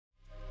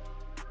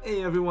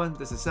Hey everyone,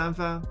 this is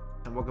Samfa,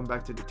 and welcome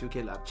back to the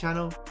 2K Lab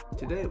channel.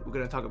 Today we're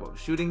going to talk about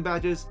shooting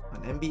badges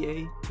on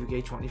NBA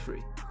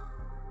 2K23.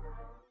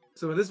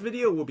 So in this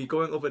video, we'll be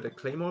going over the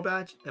Claymore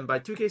badge, and by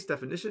 2K's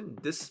definition,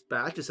 this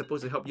badge is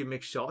supposed to help you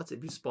make shots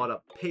if you spot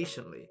up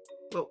patiently.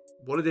 Well,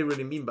 what do they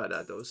really mean by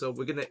that though? So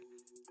we're going to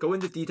go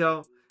into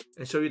detail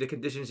and show you the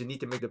conditions you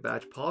need to make the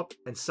badge pop,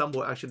 and some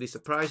will actually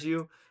surprise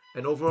you,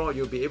 and overall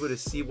you'll be able to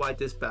see why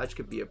this badge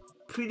could be a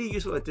pretty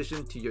useful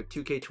addition to your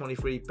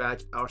 2K23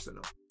 badge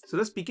arsenal. So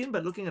let's begin by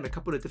looking at a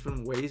couple of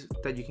different ways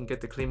that you can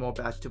get the Claymore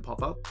badge to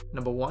pop up.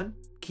 Number one,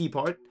 key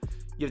part,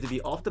 you have to be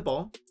off the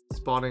ball,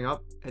 spotting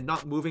up, and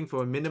not moving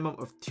for a minimum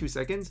of 2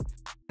 seconds.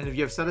 And if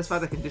you have satisfied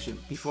the condition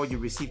before you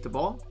receive the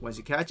ball, once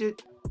you catch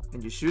it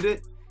and you shoot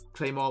it,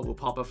 Claymore will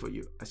pop up for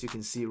you, as you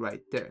can see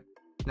right there.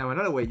 Now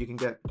another way you can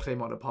get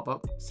Claymore to pop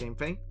up, same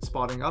thing,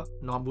 spotting up,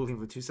 not moving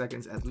for 2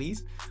 seconds at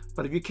least.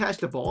 But if you catch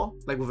the ball,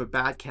 like with a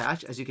bad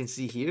catch, as you can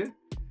see here,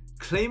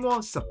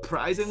 Claymore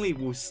surprisingly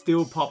will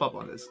still pop up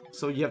on this.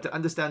 So you have to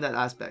understand that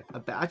aspect. A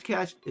bad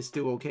catch is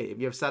still okay if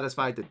you have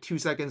satisfied the 2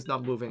 seconds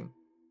not moving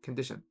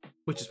condition,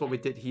 which is what we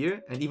did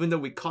here. And even though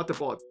we caught the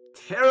ball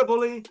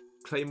terribly,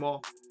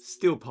 Claymore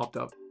still popped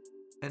up.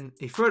 And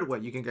a third way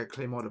you can get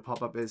Claymore to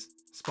pop up is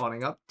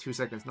spotting up, 2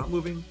 seconds not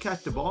moving,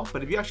 catch the ball.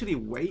 But if you actually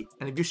wait,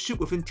 and if you shoot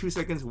within 2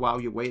 seconds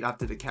while you wait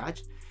after the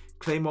catch,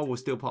 Claymore will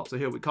still pop. So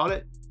here we caught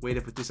it,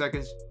 waited for 2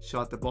 seconds,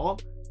 shot the ball,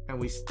 and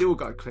we still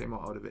got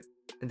Claymore out of it.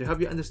 And to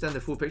help you understand the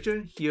full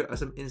picture, here are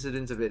some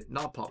incidents of it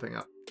not popping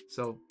up.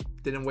 So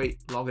didn't wait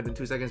longer than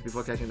 2 seconds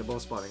before catching the ball,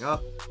 spotting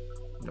up,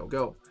 no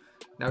go.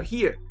 Now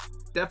here,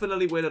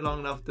 definitely waited long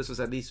enough. This was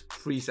at least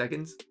 3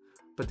 seconds.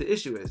 But the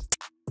issue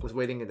was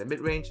waiting in the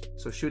mid-range.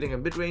 So shooting a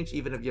mid-range,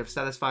 even if you have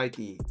satisfied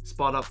the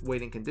spot up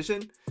waiting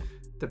condition,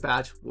 the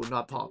badge will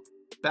not pop.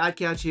 Bad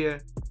catch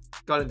here,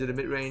 got into the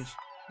mid-range,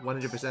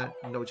 100%,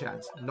 no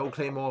chance. No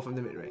Claymore from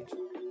the mid-range.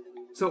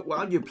 So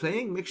while you're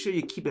playing, make sure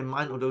you keep in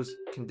mind all those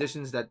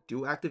conditions that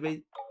do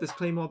activate this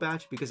Claymore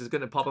badge, because it's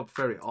going to pop up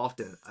very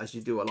often as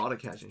you do a lot of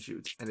catch and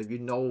shoots. And if you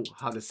know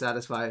how to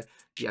satisfy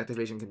the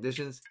activation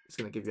conditions, it's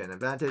going to give you an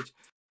advantage.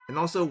 And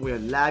also, we're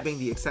labbing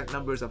the exact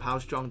numbers of how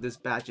strong this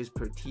badge is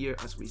per tier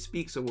as we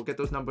speak. So we'll get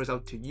those numbers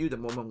out to you the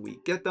moment we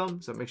get them.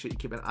 So make sure you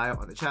keep an eye out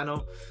on the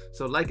channel.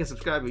 So like and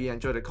subscribe if you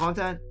enjoy the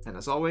content. And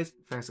as always,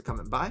 thanks for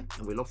coming by.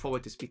 And we look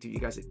forward to speak to you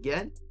guys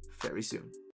again very soon.